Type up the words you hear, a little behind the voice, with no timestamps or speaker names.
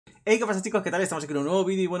Hey, ¿qué pasa, chicos? ¿Qué tal? Estamos aquí en un nuevo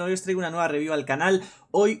vídeo y bueno, hoy os traigo una nueva review al canal.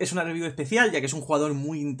 Hoy es una review especial ya que es un jugador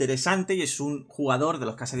muy interesante y es un jugador de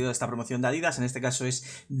los que ha salido de esta promoción de Adidas. En este caso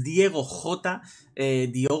es Diogo Jota.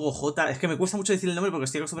 Diogo Jota. Es que me cuesta mucho decir el nombre porque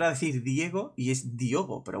estoy acostumbrado a decir Diego y es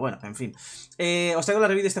Diogo, pero bueno, en fin. Os traigo la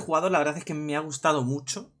review de este jugador, la verdad es que me ha gustado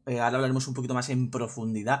mucho. Ahora hablaremos un poquito más en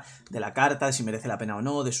profundidad de la carta, de si merece la pena o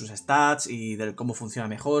no, de sus stats y de cómo funciona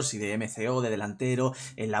mejor, si de MCO, de delantero,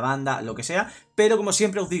 en la banda, lo que sea. Pero como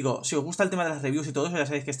siempre os digo, si os gusta el tema de las reviews y todo eso, ya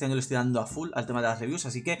sabéis que este año le estoy dando a full al tema de las reviews,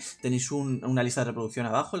 así que tenéis una lista de reproducción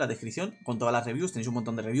abajo en la descripción con todas las reviews, tenéis un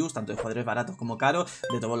montón de reviews, tanto de jugadores baratos como caros,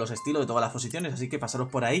 de todos los estilos, de todas las posiciones, así que pasaros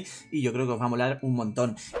por ahí y yo creo que os va a molar un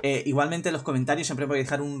montón. Igualmente en los comentarios siempre me podéis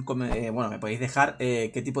dejar me podéis dejar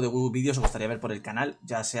qué tipo de vídeos os gustaría ver por el canal,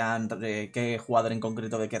 ya sean qué jugador en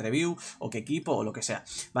concreto de qué review, o qué equipo, o lo que sea,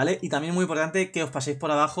 ¿vale? Y también muy importante que os paséis por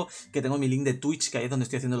abajo, que tengo mi link de Twitch, que ahí es donde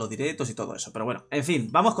estoy haciendo los directos y todo eso, pero bueno, en fin,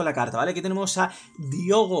 vamos con la carta, ¿vale? Aquí tenemos a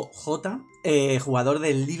Diogo Jota, jugador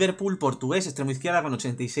del Liverpool portugués, extremo izquierda con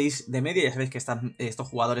 86 de media. Ya sabéis que estos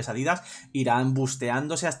jugadores Adidas irán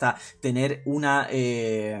busteándose hasta tener una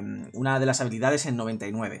de las habilidades en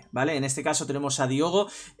 99, ¿vale? En este caso tenemos a Diogo,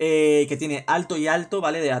 que tiene alto y alto,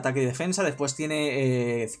 ¿vale? De ataque y defensa. Después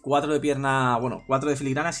tiene 4 de pierna, bueno, 4 de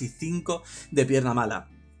filigranas y 5 de pierna mala.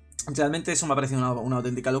 Realmente eso me ha parecido una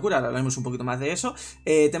auténtica locura, ahora hablaremos un poquito más de eso.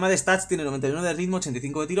 Tema de stats, tiene 91 de ritmo,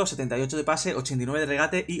 85 de tiro, 78 de pase, 89 de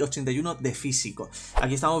regate y 81 de físico.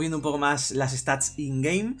 Aquí estamos viendo un poco más las stats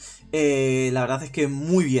in-game. La verdad es que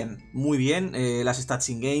muy bien, las stats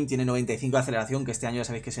in-game. Tiene 95 de aceleración, que este año ya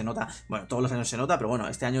sabéis que se nota, bueno, todos los años se nota, pero bueno,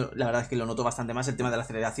 este año la verdad es que lo noto bastante más el tema de la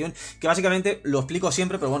aceleración, que básicamente lo explico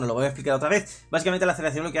siempre, pero bueno, lo voy a explicar otra vez. Básicamente la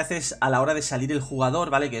aceleración lo que hace es a la hora de salir el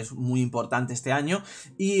jugador, ¿vale? Que es muy importante este año,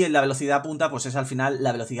 y la velocidad punta pues es al final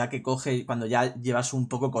la velocidad que coge cuando ya llevas un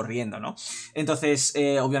poco corriendo, ¿no? Entonces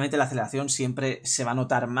obviamente la aceleración siempre se va a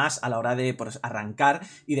notar más a la hora de pues, arrancar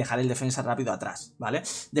y dejar el defensa rápido atrás, ¿vale?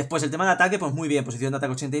 Después el tema de ataque, pues muy bien, posición de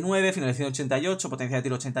ataque 89, finalización 88, potencia de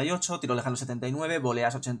tiro 88, tiro lejano 79,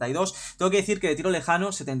 voleas 82. Tengo que decir que de tiro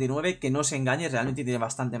lejano 79, que no se engañe, realmente tiene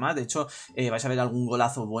bastante más. De hecho vais a ver algún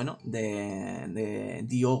golazo bueno de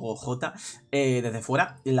Diogo Jota desde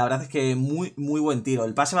fuera. Y la verdad es que muy buen tiro.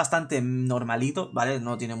 El pase bastante normalito, ¿vale?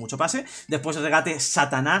 No tiene mucho pase. Después el regate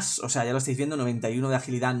Satanás, o sea, ya lo estáis viendo, 91 de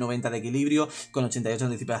agilidad, 90 de equilibrio, con 88 de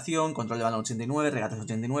anticipación, control de balón 89, regates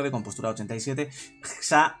 89, compostura 87,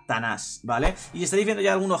 Satanás, ¿vale? Y estaréis viendo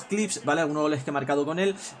ya algunos clips, ¿vale? Algunos goles que he marcado con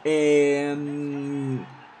él.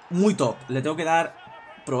 Muy top, le tengo que dar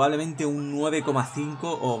probablemente un 9,5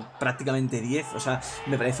 o prácticamente 10, o sea,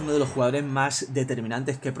 me parece uno de los jugadores más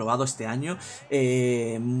determinantes que he probado este año.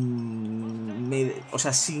 O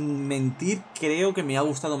sea, sin mentir, creo que me ha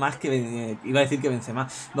gustado más que, iba a decir que Benzema,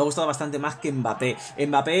 me ha gustado bastante más que Mbappé.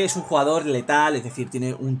 Mbappé es un jugador letal, es decir,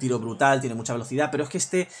 tiene un tiro brutal, tiene mucha velocidad, pero es que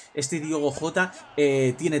este Diogo Jota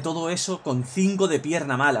tiene todo eso con 5 de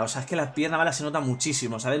pierna mala, o sea, es que la pierna mala se nota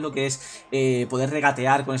muchísimo, ¿sabes lo que es poder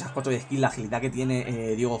regatear con esas 4 de skill, la agilidad que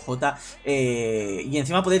tiene Diogo Jota, y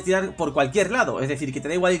encima poder tirar por cualquier lado, es decir, que te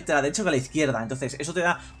da igual irte a la derecha que a la izquierda? Entonces eso te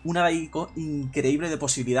da un abanico increíble de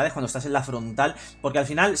posibilidades cuando estás en la frontal, porque al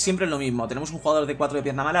final siempre es lo mismo, tenemos un jugador de 4 de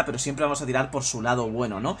pierna mala, pero siempre vamos a tirar por su lado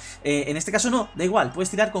bueno, ¿no? En este caso no, da igual, puedes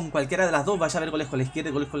tirar con cualquiera de las dos, vais a ver goles con la izquierda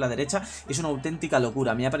y goles con la derecha, es una auténtica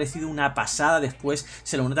locura. Me ha parecido una pasada, después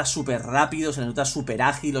se lo nota súper rápido, se lo nota súper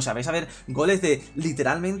ágil, o sea, vais a ver goles de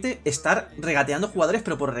literalmente estar regateando jugadores,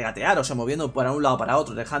 pero por regatear, o sea, moviendo para un lado para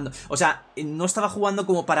otro, dejando, o sea, no estaba jugando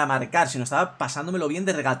como para marcar, sino estaba pasándomelo bien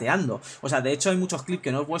de regateando. O sea, de hecho hay muchos clips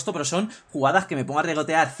que no he puesto, pero son jugadas que me pongo a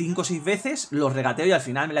regatear 5 o 6 veces, los regateo y al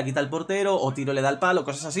final me la quita el portero, o tiro le da el palo,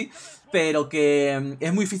 cosas así, pero que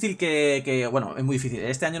es muy difícil bueno, es muy difícil,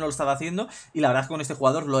 este año no lo estaba haciendo y la verdad es que con este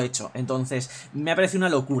jugador lo he hecho. Entonces me ha parecido una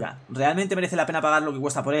locura. ¿Realmente merece la pena pagar lo que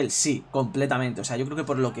cuesta por él? Sí, completamente. O sea, yo creo que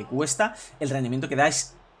por lo que cuesta, el rendimiento que da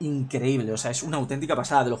es increíble, o sea, es una auténtica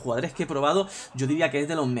pasada. De los jugadores que he probado, yo diría que es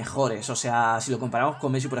de los mejores. O sea, si lo comparamos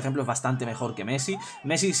con Messi, por ejemplo, es bastante mejor que Messi.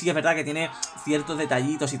 Messi sí es verdad que tiene ciertos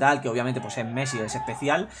detallitos y tal, que obviamente pues es Messi, es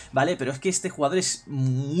especial, ¿vale? Pero es que este jugador es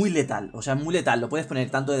muy letal, o sea, muy letal. Lo puedes poner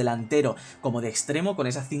tanto de delantero como de extremo con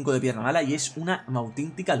esas 5 de pierna mala y es una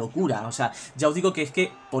auténtica locura. O sea, ya os digo que es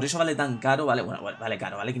que por eso vale tan caro, vale, bueno, vale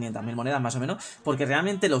caro, vale 500.000 monedas más o menos, porque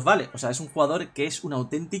realmente los vale. O sea, es un jugador que es una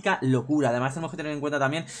auténtica locura. Además tenemos que tener en cuenta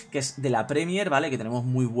también que es de la Premier, ¿vale? Que tenemos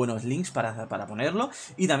muy buenos links para ponerlo.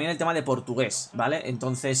 Y también el tema de portugués, ¿vale?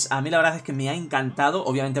 Entonces, a mí la verdad es que me ha encantado.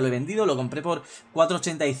 Obviamente lo he vendido, lo compré por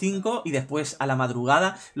 4,85 y después a la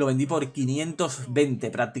madrugada lo vendí por 520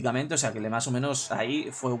 prácticamente. O sea que más o menos ahí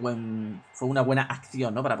fue una buena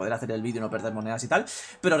acción, ¿no? Para poder hacer el vídeo y no perder monedas y tal.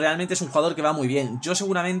 Pero realmente es un jugador que va muy bien. Yo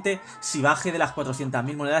seguramente, si baje de las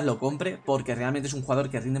 400.000 monedas, lo compre, porque realmente es un jugador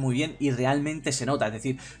que rinde muy bien y realmente se nota. Es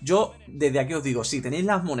decir, yo desde aquí os digo, si tenéis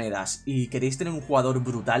las monedas y queréis tener un jugador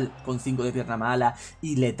brutal con 5 de pierna mala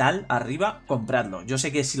y letal arriba, compradlo. Yo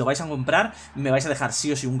sé que si lo vais a comprar, me vais a dejar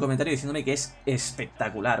sí o sí un comentario diciéndome que es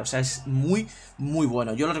espectacular. O sea, es muy, muy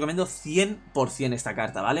bueno. Yo lo recomiendo 100% esta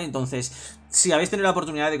carta, ¿vale? Entonces, si habéis tenido la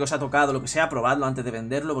oportunidad de que os ha tocado lo que sea, probadlo antes de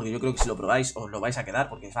venderlo, porque yo creo que si lo probáis os lo vais a quedar,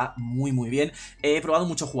 porque va muy muy bien. He probado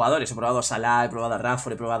muchos jugadores, he probado a Salah, he probado a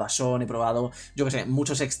Rashford, he probado a Son, he probado, yo que sé,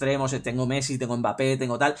 muchos extremos, tengo Messi, tengo Mbappé,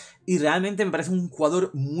 tengo tal, y realmente me parece un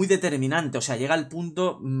jugador muy determinante. O sea, llega al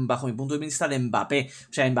punto, bajo mi punto de vista, de Mbappé.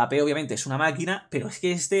 O sea, Mbappé obviamente es una máquina, pero es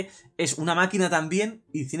que este es una máquina también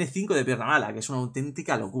y tiene 5 de pierna mala, que es una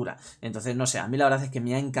auténtica locura. Entonces, no sé, a mí la verdad es que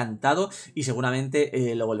me ha encantado y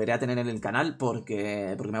seguramente lo volveré a tener en el canal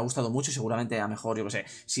porque me ha gustado mucho y seguramente a mejor, yo que sé,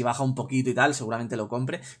 si baja un poquito y tal, seguramente lo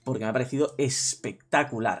compre porque me ha parecido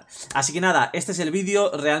espectacular. Así que nada, este es el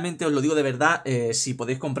vídeo, realmente os lo digo de verdad, si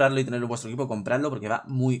podéis comprarlo y tenerlo en vuestro equipo, compradlo porque va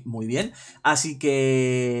muy muy bien. Así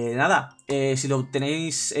que nada, si lo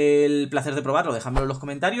tenéis el placer de probarlo, dejadmelo en los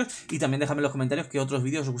comentarios y también dejadme en los comentarios qué otros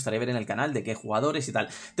vídeos os gustaría ver en el canal, de qué jugadores y tal.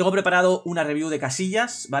 Tengo preparado una review de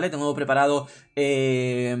Casillas, ¿vale? Tengo preparado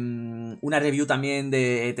una review también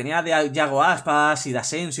tenía de Yago Aspas y de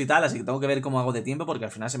Asensio y tal, así que tengo que ver cómo hago de tiempo porque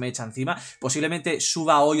al final se me echa encima. Posiblemente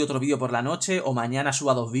suba hoy otro vídeo por la noche o mañana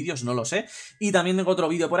suba 2 vídeos, no lo sé. Y también tengo otro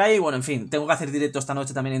vídeo por ahí, bueno, en fin, tengo que hacer directo esta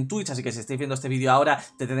noche también en Twitch, así que si estáis viendo este vídeo ahora,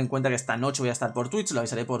 tened en cuenta que esta noche voy a estar por Twitch, lo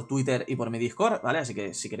avisaré por Twitter y por mi Discord, ¿vale? Así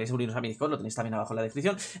que si queréis uniros a mi Discord, lo tenéis también abajo en la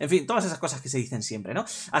descripción. En fin, todas esas cosas que se dicen siempre, ¿no?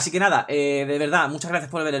 Así que nada, de verdad, muchas gracias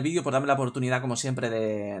por ver el vídeo, por darme la oportunidad, como siempre,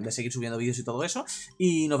 de seguir subiendo vídeos y todo eso.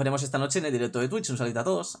 Y nos veremos esta noche en el directo de Twitch. Un saludo a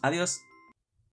todos, adiós.